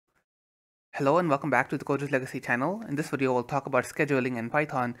Hello and welcome back to the Coder's Legacy channel. In this video, we'll talk about scheduling in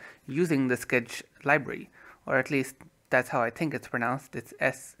Python using the Sched library, or at least that's how I think it's pronounced. It's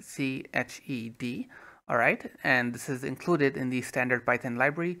S-C-H-E-D, alright? And this is included in the standard Python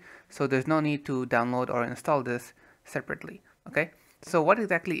library, so there's no need to download or install this separately, okay? So what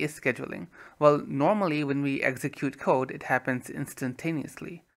exactly is scheduling? Well, normally when we execute code, it happens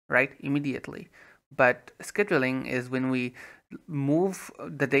instantaneously, right? Immediately. But scheduling is when we move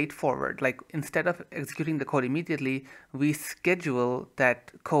the date forward. Like instead of executing the code immediately, we schedule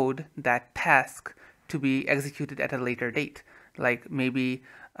that code, that task, to be executed at a later date. Like maybe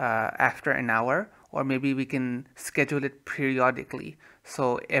after an hour, or maybe we can schedule it periodically.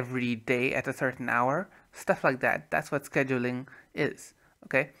 So every day at a certain hour, stuff like that. That's what scheduling is.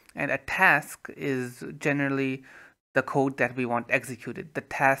 Okay, and a task is generally the code that we want executed, the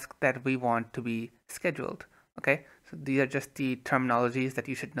task that we want to be scheduled. Okay, so these are just the terminologies that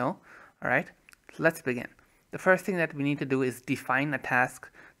you should know. All right, so let's begin. The first thing that we need to do is define a task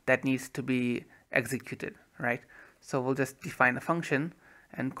that needs to be executed, right? So we'll just define a function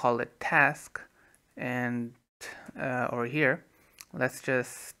and call it task, and over here, let's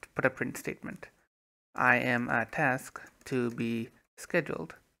just put a print statement. I am a task to be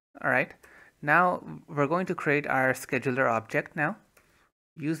scheduled. All right, now we're going to create our scheduler object now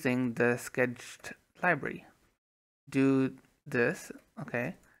using the Sched library. Do this,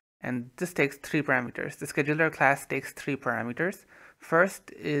 okay, and this takes 3 parameters. The scheduler class takes 3 parameters.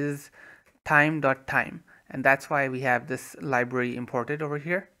 First is time.time, and that's why we have this library imported over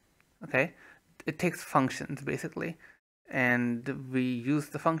here. Okay, it takes functions basically, and we use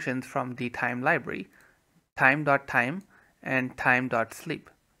the functions from the time library, time.time and time.sleep.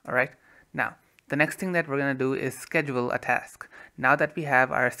 all right, now the next thing that we're going to do is schedule a task. Now that we have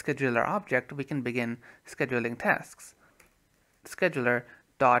our scheduler object, we can begin scheduling tasks.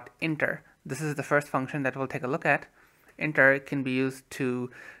 Scheduler.enter. This is the first function that we'll take a look at. Enter can be used to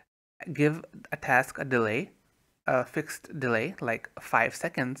give a task a delay, a fixed delay, like 5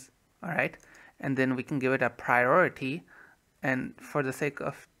 seconds, all right? And then we can give it a priority, and for the sake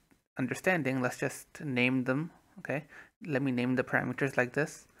of understanding, let's just name them, okay? Let me name the parameters like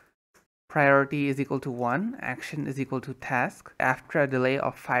this. Priority is equal to 1, action is equal to task. After a delay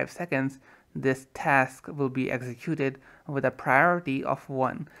of 5 seconds, this task will be executed with a priority of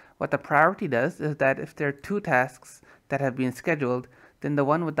 1. What the priority does is that if there are 2 tasks that have been scheduled, then the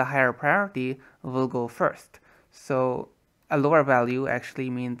one with the higher priority will go first. So a lower value actually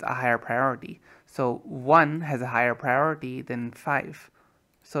means a higher priority. So 1 has a higher priority than 5.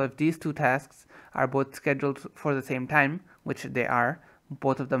 So if these 2 tasks are both scheduled for the same time, which they are,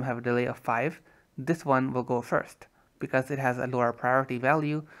 both of them have a delay of 5, this one will go first because it has a lower priority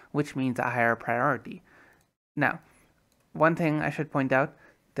value, which means a higher priority. Now, one thing I should point out,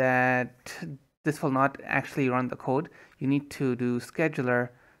 that this will not actually run the code. You need to do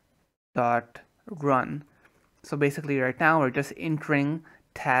scheduler.run. So basically right now we're just entering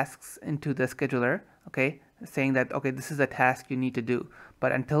tasks into the scheduler, okay, saying that, okay, this is a task you need to do.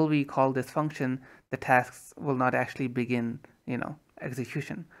 But until we call this function, the tasks will not actually begin,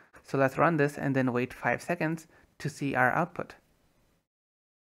 execution. So let's run this and then wait 5 seconds to see our output.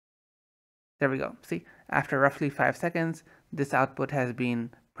 There we go. See, after roughly 5 seconds, this output has been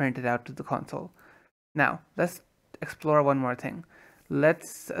printed out to the console. Now, let's explore one more thing.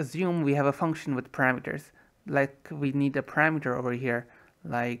 Let's assume we have a function with parameters. Like we need a parameter over here,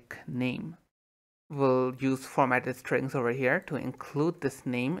 like name. We'll use formatted strings over here to include this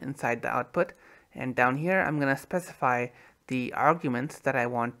name inside the output. And down here, I'm going to specify the arguments that I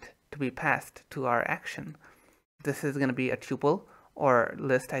want to be passed to our action. This is going to be a tuple, or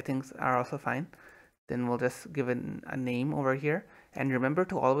list, I think are also fine. Then we'll just give it a name over here. And remember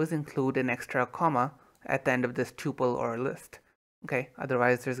to always include an extra comma at the end of this tuple or list. Okay,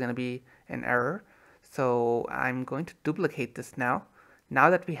 otherwise there's going to be an error. So I'm going to duplicate this now. Now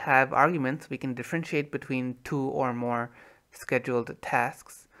that we have arguments, we can differentiate between 2 or more scheduled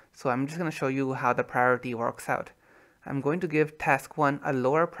tasks. So I'm just going to show you how the priority works out. I'm going to give task 1 a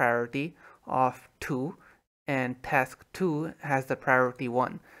lower priority of 2, and task 2 has the priority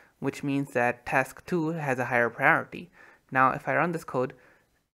 1, which means that task 2 has a higher priority. Now if I run this code,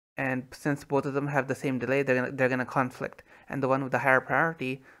 and since both of them have the same delay, they're gonna conflict, and the one with the higher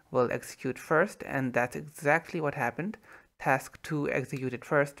priority will execute first, and that's exactly what happened. Task 2 executed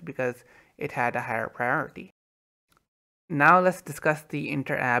first because it had a higher priority. Now let's discuss the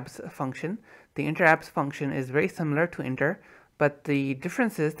interAbs function. The interAbs function is very similar to enter, but the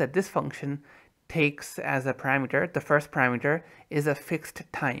difference is that this function takes as a parameter, the first parameter is a fixed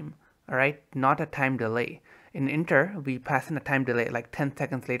time, all right, not a time delay. In inter, we pass in a time delay like 10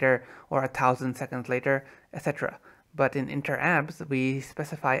 seconds later or 1,000 seconds later, etc. But in inter abs, we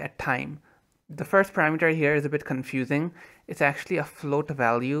specify a time. The first parameter here is a bit confusing. It's actually a float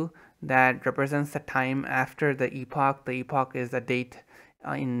value that represents the time after the epoch. The epoch is a date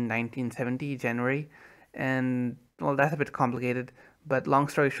in 1970, January. And well, that's a bit complicated. But long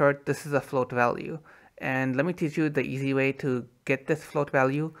story short, this is a float value. And let me teach you the easy way to get this float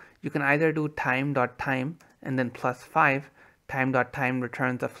value. You can either do time.time and then plus 5. Time.time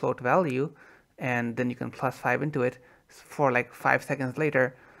returns a float value, and then you can plus 5 into it for like 5 seconds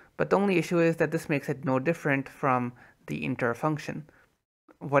later. But the only issue is that this makes it no different from the inter function.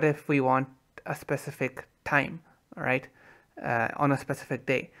 What if we want a specific time, right, on a specific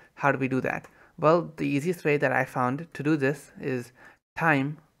day? How do we do that? Well, the easiest way that I found to do this is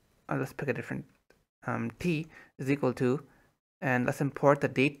time, let's pick a different t is equal to, and let's import the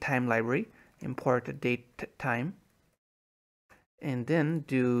date time library, import the date time, and then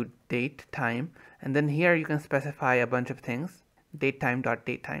do date time, and then here you can specify a bunch of things,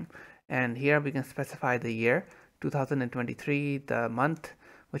 datetime.datetime, and here we can specify the year 2023, the month,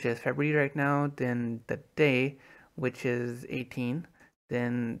 which is February right now, then the day, which is 18,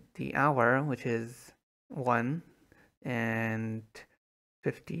 then the hour, which is 1 and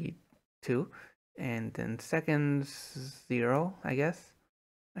 52, and then seconds 0, I guess,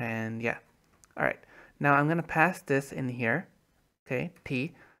 and yeah. All right, now I'm gonna pass this in here, okay,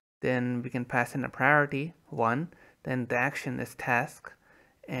 t, then we can pass in a priority 1, then the action is task,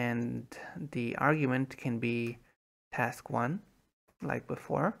 and the argument can be task 1 like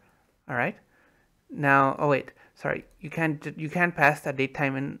before. All right, now, oh wait, sorry, you can't pass the date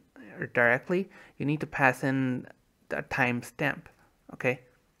time in directly. You need to pass in the timestamp, okay,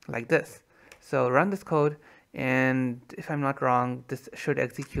 like this. So run this code, and if I'm not wrong, this should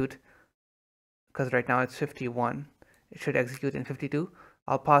execute, because right now it's 51. It should execute in 52.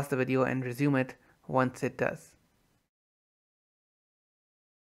 I'll pause the video and resume it once it does.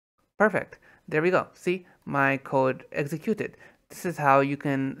 Perfect. There we go. See, my code executed. This is how you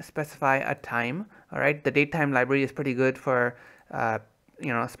can specify a time. All right, the datetime library is pretty good for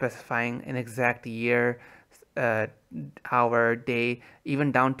specifying an exact year, hour, day,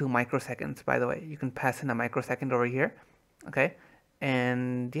 even down to microseconds. By the way, you can pass in a microsecond over here. Okay,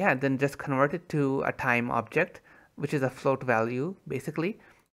 and yeah, then just convert it to a time object, which is a float value basically,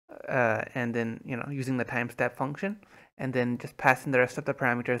 and then using the timestamp function, and then just pass in the rest of the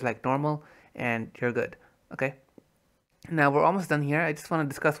parameters like normal, and you're good. Okay. Now we're almost done here. I just want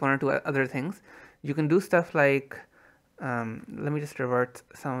to discuss one or two other things. You can do stuff like, let me just revert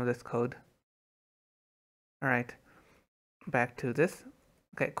some of this code. All right, back to this.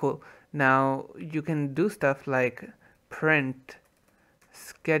 Okay, cool. Now you can do stuff like print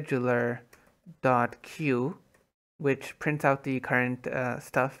scheduler.queue, which prints out the current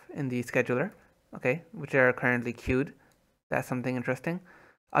stuff in the scheduler, okay, which are currently queued. That's something interesting.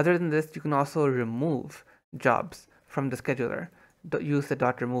 Other than this, you can also remove jobs from the scheduler. Use the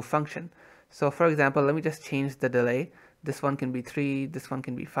 .remove function. So for example, let me just change the delay. This one can be 3, this one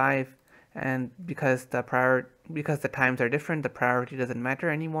can be 5, and because the times are different, the priority doesn't matter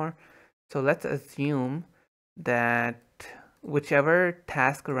anymore. So let's assume that whichever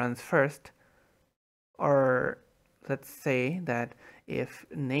task runs first, or let's say that if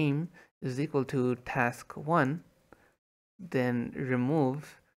name is equal to task 1, then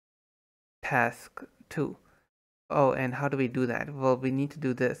remove task 2. Oh, and how do we do that? Well, we need to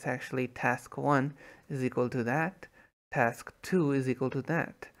do this actually. Task 1 is equal to that, task 2 is equal to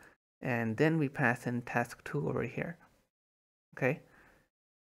that, and then we pass in task 2 over here. Okay,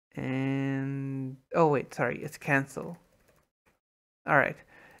 and oh wait, sorry, it's cancel. All right,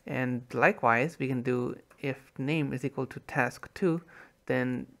 and likewise we can do if name is equal to task 2,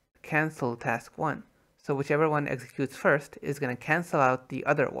 then cancel task 1. So whichever one executes first is going to cancel out the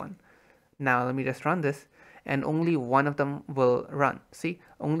other one. Now let me just run this, and only one of them will run. See,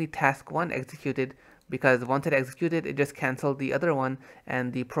 only task 1 executed, because once it executed, it just canceled the other one,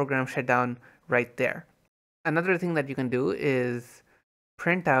 and the program shut down right there. Another thing that you can do is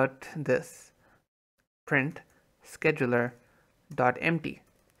print out this, print scheduler.empty.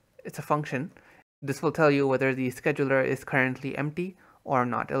 It's a function. This will tell you whether the scheduler is currently empty or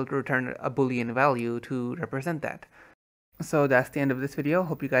not. It'll return a Boolean value to represent that. So that's the end of this video.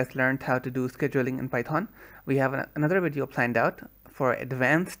 Hope you guys learned how to do scheduling in Python. We have another video planned out for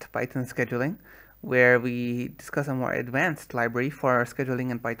advanced Python scheduling, where we discuss a more advanced library for scheduling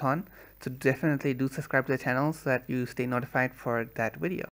in Python. So definitely do subscribe to the channel so that you stay notified for that video.